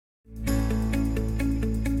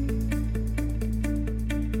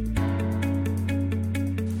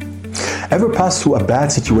Ever pass through a bad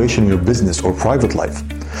situation in your business or private life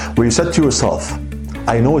where you said to yourself,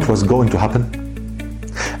 I know it was going to happen?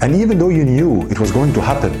 And even though you knew it was going to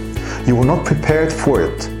happen, you were not prepared for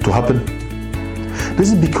it to happen?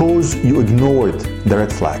 This is because you ignored the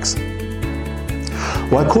red flags.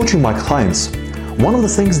 While coaching my clients, one of the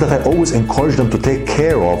things that I always encourage them to take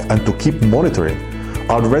care of and to keep monitoring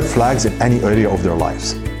are the red flags in any area of their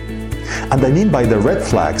lives. And I mean by the red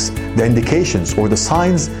flags, the indications or the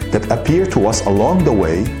signs that appear to us along the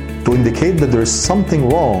way to indicate that there is something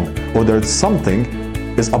wrong or that something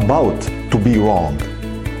is about to be wrong.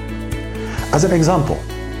 As an example,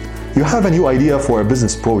 you have a new idea for a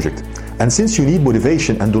business project, and since you need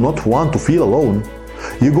motivation and do not want to feel alone,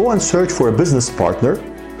 you go and search for a business partner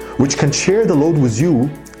which can share the load with you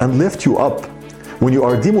and lift you up when you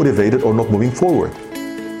are demotivated or not moving forward.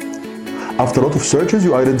 After a lot of searches,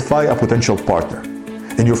 you identify a potential partner.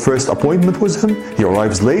 In your first appointment with him, he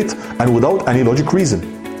arrives late and without any logic reason.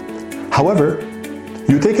 However,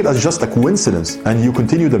 you take it as just a coincidence and you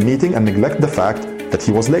continue the meeting and neglect the fact that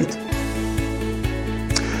he was late.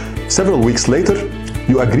 Several weeks later,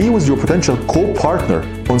 you agree with your potential co-partner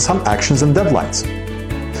on some actions and deadlines.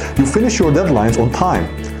 You finish your deadlines on time,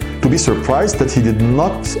 to be surprised that he did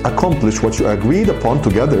not accomplish what you agreed upon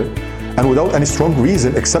together and without any strong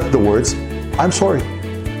reason except the words, I'm sorry.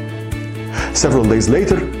 Several days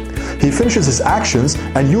later, he finishes his actions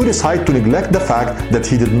and you decide to neglect the fact that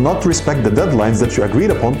he did not respect the deadlines that you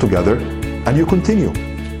agreed upon together, and you continue.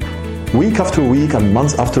 Week after week and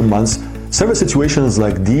month after month, several situations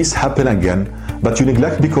like these happen again, but you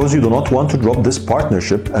neglect because you do not want to drop this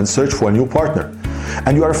partnership and search for a new partner.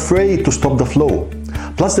 And you are afraid to stop the flow,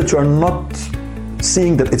 plus that you are not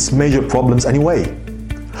seeing that it's major problems anyway.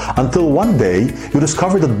 Until one day, you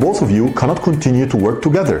discover that both of you cannot continue to work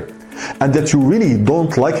together, and that you really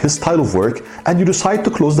don't like his style of work, and you decide to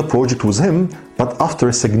close the project with him, but after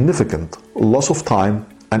a significant loss of time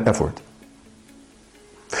and effort.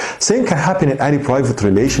 Same can happen in any private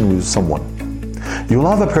relation with someone. You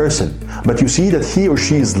love a person, but you see that he or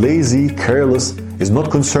she is lazy, careless, is not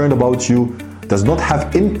concerned about you, does not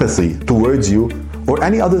have empathy towards you, or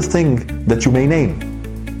any other thing that you may name.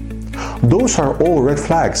 Those are all red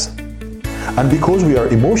flags. And because we are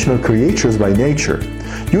emotional creatures by nature,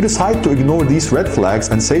 you decide to ignore these red flags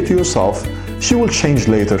and say to yourself, she will change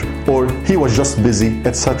later, or he was just busy,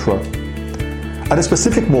 etc. At a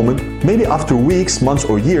specific moment, maybe after weeks, months,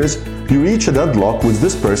 or years, you reach a deadlock with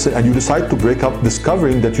this person and you decide to break up,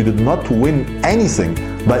 discovering that you did not win anything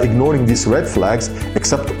by ignoring these red flags,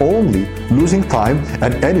 except only losing time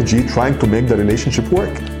and energy trying to make the relationship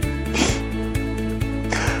work.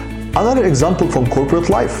 Another example from corporate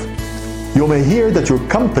life. You may hear that your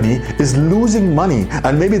company is losing money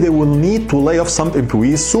and maybe they will need to lay off some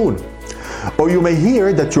employees soon. Or you may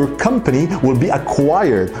hear that your company will be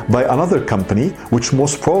acquired by another company, which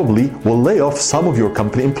most probably will lay off some of your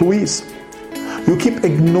company employees. You keep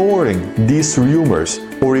ignoring these rumors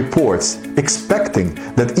or reports, expecting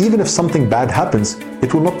that even if something bad happens,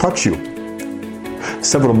 it will not touch you.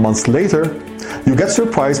 Several months later, you get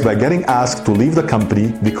surprised by getting asked to leave the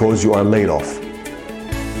company because you are laid off.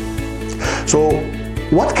 So,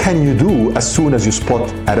 what can you do as soon as you spot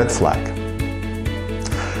a red flag?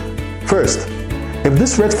 First, if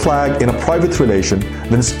this red flag in a private relation,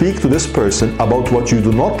 then speak to this person about what you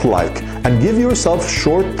do not like and give yourself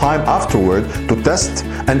short time afterward to test,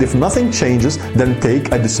 and if nothing changes, then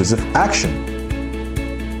take a decisive action.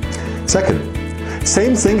 Second,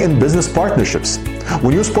 same thing in business partnerships.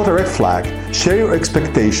 When you spot a red flag, share your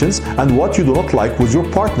expectations and what you do not like with your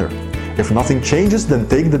partner. If nothing changes, then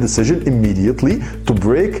take the decision immediately to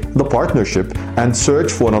break the partnership and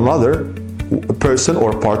search for another person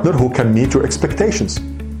or partner who can meet your expectations.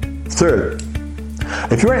 Third,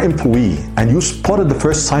 if you're an employee and you spotted the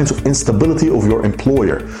first signs of instability of your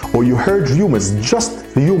employer, or you heard rumors,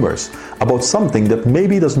 just rumors, about something that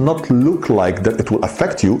maybe does not look like that it will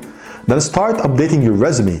affect you, then start updating your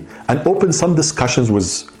resume and open some discussions with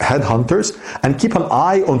headhunters and keep an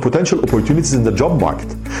eye on potential opportunities in the job market,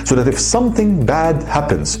 so that if something bad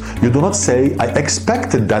happens, you do not say, I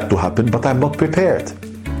expected that to happen, but I'm not prepared.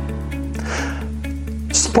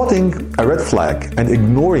 Spotting a red flag and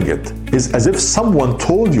ignoring it is as if someone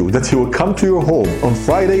told you that he will come to your home on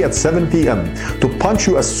Friday at 7 p.m. to punch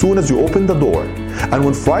you as soon as you open the door. And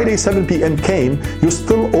when Friday 7 p.m. came, you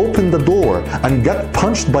still opened the door and got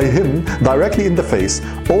punched by him directly in the face,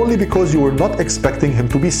 only because you were not expecting him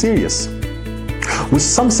to be serious. With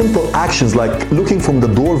some simple actions like looking from the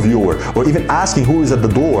door viewer or even asking who is at the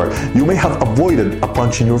door, you may have avoided a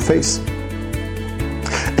punch in your face.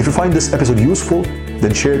 If you find this episode useful,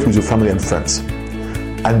 then share it with your family and friends.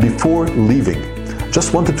 And before leaving,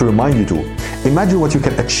 just wanted to remind you to imagine what you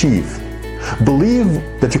can achieve, believe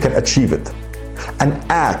that you can achieve it, and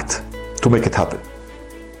act to make it happen.